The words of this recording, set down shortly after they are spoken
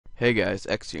Hey guys,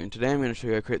 X here, and today I'm going to show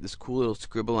you how to create this cool little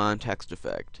scribble on text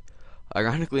effect.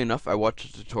 Ironically enough, I watched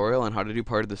a tutorial on how to do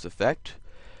part of this effect,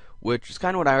 which is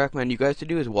kind of what I recommend you guys to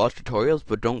do, is watch tutorials,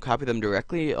 but don't copy them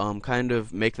directly, kind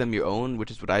of make them your own,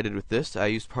 which is what I did with this. I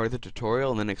used part of the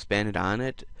tutorial and then expanded on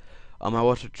it. I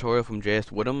watched a tutorial from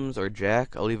JS Woodhams, or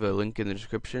Jack. I'll leave a link in the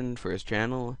description for his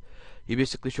channel. He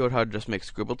basically showed how to just make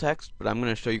scribble text, but I'm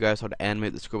going to show you guys how to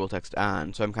animate the scribble text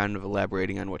on, so I'm kind of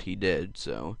elaborating on what he did,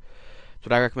 so that's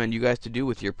what I recommend you guys to do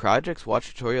with your projects.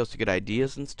 Watch tutorials to get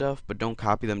ideas and stuff, but don't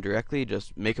copy them directly.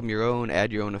 Just make them your own,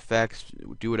 add your own effects,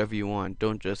 do whatever you want.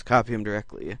 Don't just copy them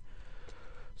directly.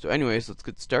 So anyways, let's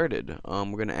get started. We're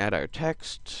going to add our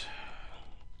text.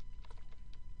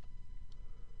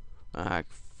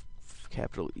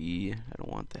 Capital E, I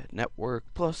don't want that. Network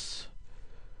plus.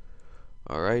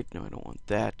 Alright, no I don't want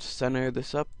that. Center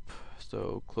this up,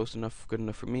 so close enough, good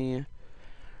enough for me.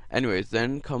 Anyways,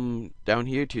 then come down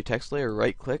here to your text layer,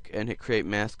 right click and hit create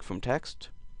mask from text,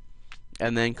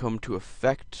 and then come to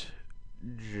effect,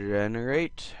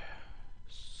 generate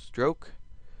stroke,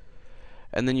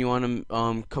 and then you want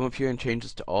to come up here and change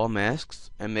this to all masks,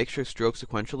 and make sure stroke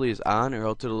sequentially is on, or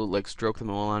else it'll like stroke them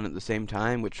all on at the same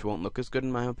time, which won't look as good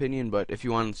in my opinion. But if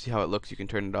you want to see how it looks, you can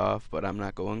turn it off, but I'm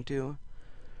not going to.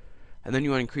 And then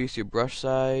you want to increase your brush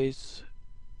size,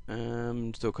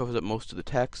 so it covers up most of the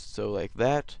text, so like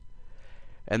that.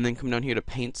 And then come down here to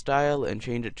paint style and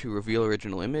change it to reveal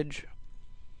original image.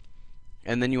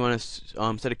 And then you want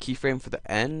to set a keyframe for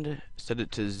the end, set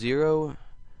it to 0,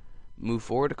 move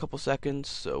forward a couple seconds,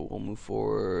 so we'll move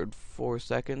forward 4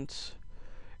 seconds,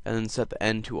 and then set the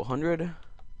end to 100.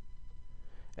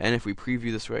 And if we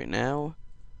preview this right now,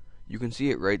 you can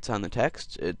see it writes on the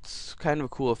text. It's kind of a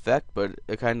cool effect, but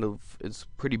it's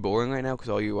pretty boring right now because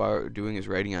all you are doing is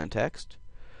writing on text.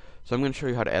 So I'm going to show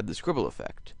you how to add the scribble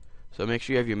effect. So make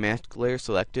sure you have your mask layer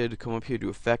selected, come up here to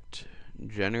effect,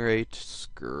 generate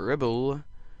scribble,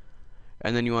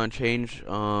 and then you want to change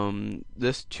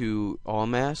this to all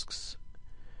masks,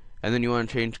 and then you want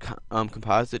to change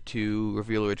composite to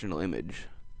reveal original image.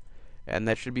 And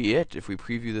that should be it. If we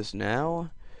preview this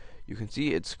now, you can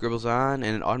see it scribbles on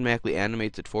and it automatically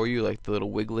animates it for you, like the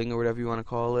little wiggling or whatever you want to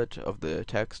call it of the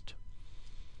text.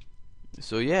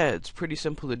 So yeah, it's pretty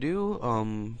simple to do.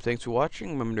 Thanks for watching.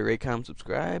 Remember to rate, comment,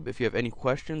 subscribe. If you have any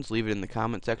questions, leave it in the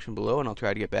comment section below and I'll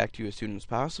try to get back to you as soon as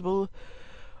possible.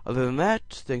 Other than that,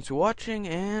 thanks for watching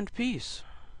and peace.